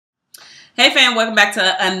Hey fam, welcome back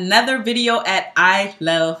to another video at I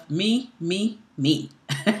Love Me, Me, Me.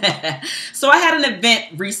 So I had an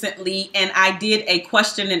event recently and I did a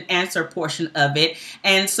question and answer portion of it.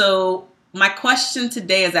 And so my question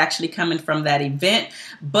today is actually coming from that event,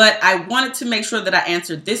 but I wanted to make sure that I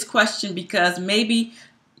answered this question because maybe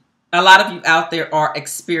a lot of you out there are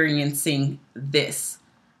experiencing this.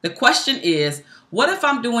 The question is, what if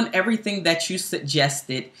I'm doing everything that you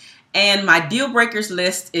suggested and my deal breakers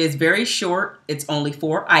list is very short, it's only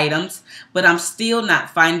 4 items, but I'm still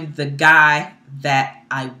not finding the guy that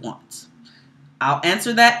I want? I'll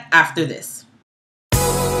answer that after this.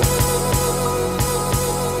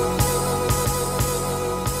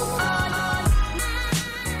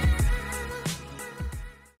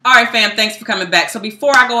 All right, fam, thanks for coming back. So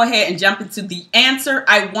before I go ahead and jump into the answer,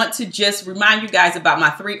 I want to just remind you guys about my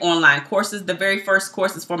 3 online courses. The very first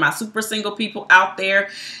course is for my super single people out there.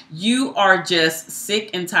 You are just sick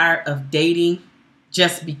and tired of dating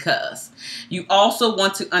just because. You also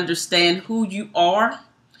want to understand who you are,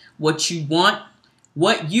 what you want,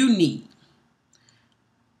 what you need,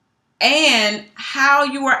 and how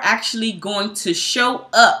you are actually going to show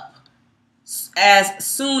up as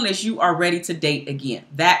soon as you are ready to date again.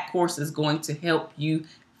 That course is going to help you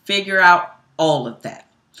figure out all of that.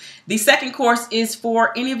 The second course is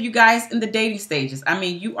for any of you guys in the dating stages. I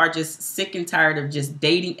mean, you are just sick and tired of just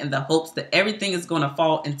dating in the hopes that everything is going to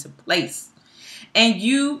fall into place. And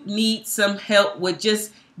you need some help with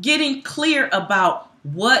just getting clear about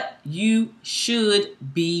what you should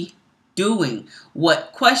be doing,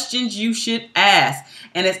 what questions you should ask,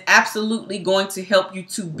 and it's absolutely going to help you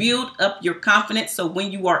to build up your confidence so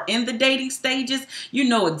when you are in the dating stages, you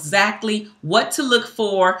know exactly what to look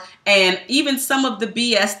for. And even some of the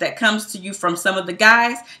BS that comes to you from some of the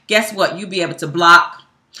guys, guess what? You'll be able to block,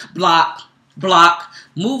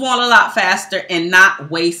 move on a lot faster and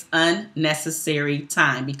not waste unnecessary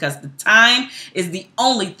time, because the time is the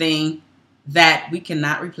only thing that we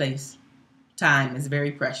cannot replace. Time is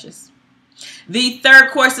very precious. The third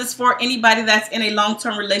course is for anybody that's in a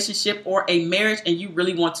long-term relationship or a marriage and you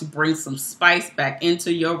really want to bring some spice back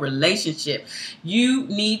into your relationship. You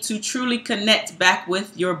need to truly connect back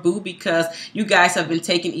with your boo because you guys have been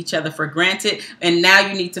taking each other for granted, and now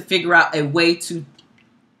you need to figure out a way to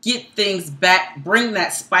get things back, bring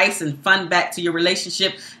that spice and fun back to your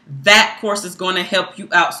relationship. That course is going to help you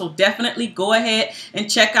out. So definitely go ahead and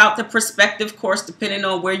check out the Perspective course depending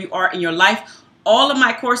on where you are in your life. All of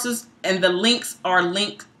my courses and the links are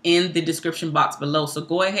linked in the description box below. So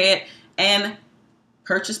go ahead and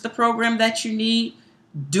purchase the program that you need.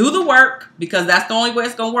 Do the work, because that's the only way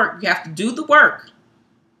it's going to work. You have to do the work.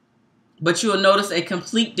 But you will notice a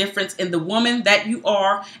complete difference in the woman that you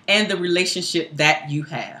are and the relationship that you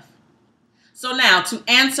have. So now, to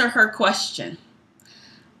answer her question,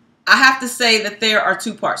 I have to say that there are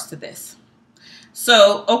 2 parts to this.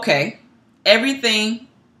 So, okay, everything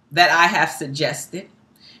that I have suggested,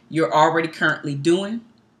 you're already currently doing.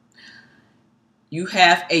 You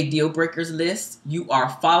have a deal breakers list. You are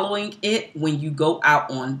following it when you go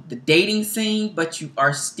out on the dating scene, but you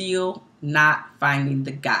are still not finding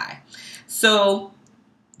the guy. So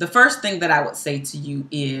the first thing that I would say to you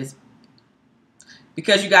is,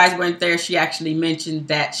 because you guys weren't there, she actually mentioned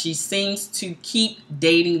that she seems to keep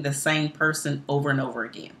dating the same person over and over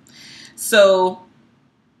again. So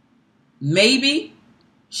maybe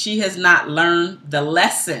she has not learned the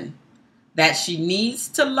lesson that she needs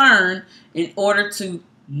to learn in order to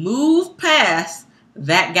move past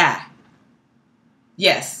that guy.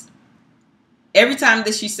 Yes. Every time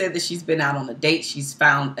that she said that she's been out on a date, she's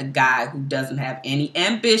found a guy who doesn't have any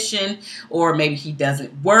ambition, or maybe he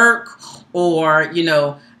doesn't work, or, you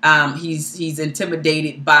know, he's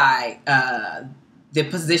intimidated by the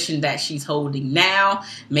position that she's holding now,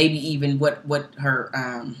 maybe even what her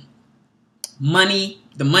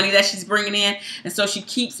the money that she's bringing in. And so she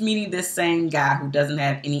keeps meeting this same guy who doesn't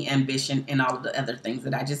have any ambition and all of the other things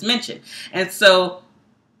that I just mentioned. And so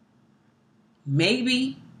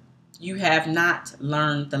maybe you have not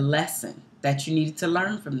learned the lesson that you needed to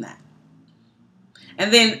learn from that.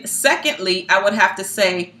 And then secondly, I would have to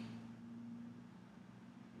say,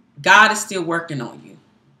 God is still working on you.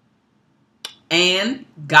 And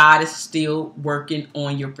God is still working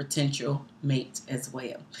on your potential mate as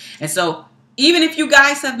well. And so even if you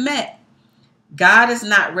guys have met, God is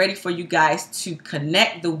not ready for you guys to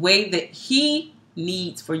connect the way that He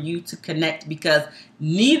needs for you to connect, because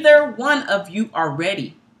neither one of you are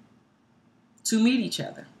ready to meet each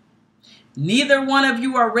other. Neither one of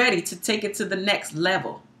you are ready to take it to the next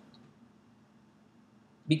level,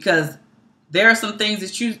 because there are some things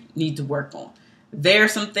that you need to work on. There are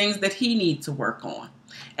some things that he needs to work on.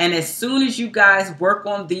 And as soon as you guys work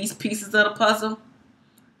on these pieces of the puzzle,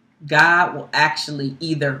 God will actually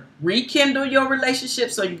either rekindle your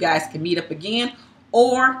relationship so you guys can meet up again,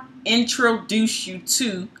 or introduce you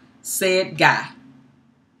to said guy.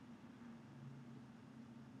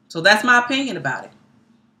 So that's my opinion about it.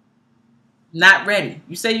 Not ready.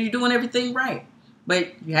 You say you're doing everything right,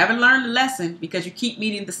 but you haven't learned the lesson because you keep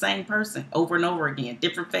meeting the same person over and over again.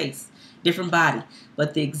 Different face, different body,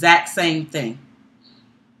 but the exact same thing.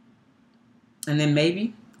 And then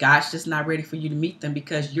maybe God's just not ready for you to meet them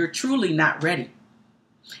because you're truly not ready.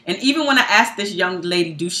 And even when I asked this young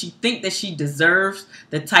lady, do she think that she deserves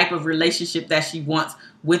the type of relationship that she wants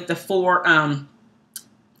with the 4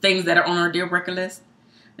 things that are on her deal breaker list?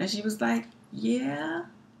 And she was like, yeah.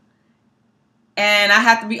 And I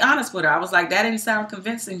have to be honest with her. I was like, that didn't sound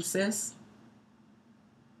convincing, sis.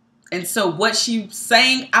 And so what she's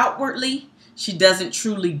saying outwardly, she doesn't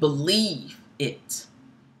truly believe it,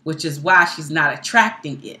 which is why she's not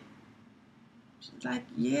attracting it. She's like,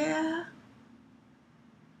 yeah.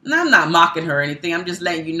 And I'm not mocking her or anything. I'm just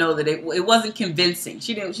letting you know that it wasn't convincing.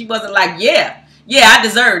 She wasn't like, yeah, I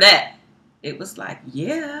deserve that. It was like,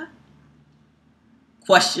 yeah.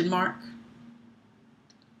 Question mark.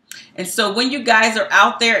 And so when you guys are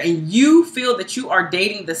out there and you feel that you are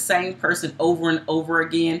dating the same person over and over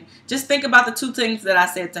again, just think about the 2 things that I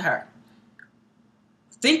said to her.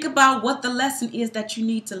 Think about what the lesson is that you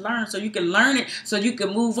need to learn so you can learn it, so you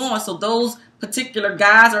can move on, so those particular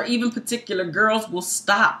guys or even particular girls will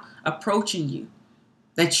stop approaching you,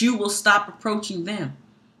 that you will stop approaching them,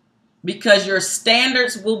 because your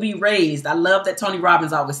standards will be raised. I love that Tony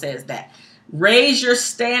Robbins always says that. Raise your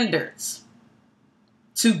standards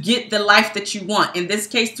to get the life that you want. In this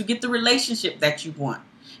case, to get the relationship that you want.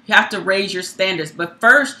 You have to raise your standards. But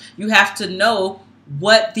first, you have to know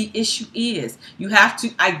what the issue is. You have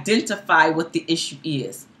to identify what the issue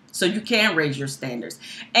is so you can raise your standards.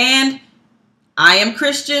 And I am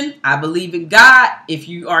Christian. I believe in God. If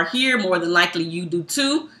you are here, more than likely you do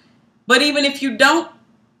too. But even if you don't,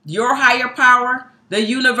 your higher power, the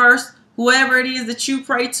universe, whoever it is that you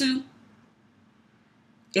pray to,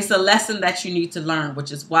 it's a lesson that you need to learn, which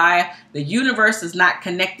is why the universe has not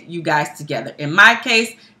connected you guys together. In my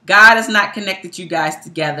case, God has not connected you guys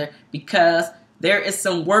together because there is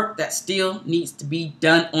some work that still needs to be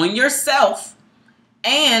done on yourself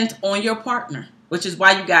and on your partner, which is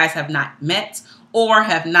why you guys have not met or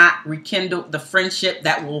have not rekindled the friendship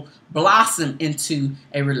that will blossom into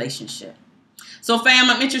a relationship. So fam,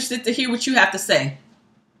 I'm interested to hear what you have to say.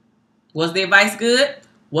 Was the advice good?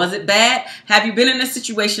 Was it bad? Have you been in a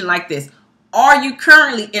situation like this? Are you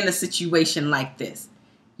currently in a situation like this?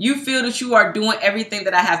 You feel that you are doing everything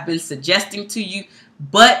that I have been suggesting to you,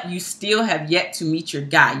 but you still have yet to meet your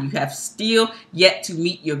guy. You have still yet to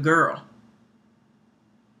meet your girl.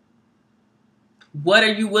 What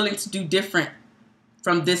are you willing to do different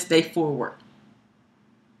from this day forward?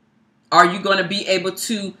 Are you going to be able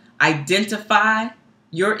to identify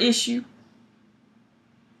your issue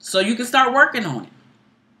so you can start working on it?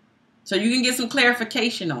 So you can get some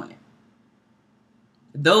clarification on it.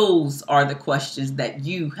 Those are the questions that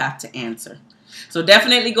you have to answer. So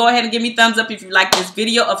definitely go ahead and give me a thumbs up if you like this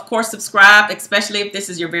video. Of course, subscribe, especially if this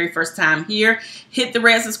is your very first time here. Hit the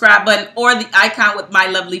red subscribe button or the icon with my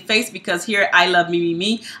lovely face, because here at I Love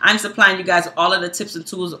Me, I'm supplying you guys with all of the tips and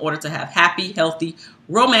tools in order to have happy, healthy,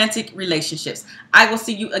 romantic relationships. I will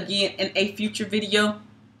see you again in a future video.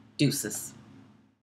 Deuces.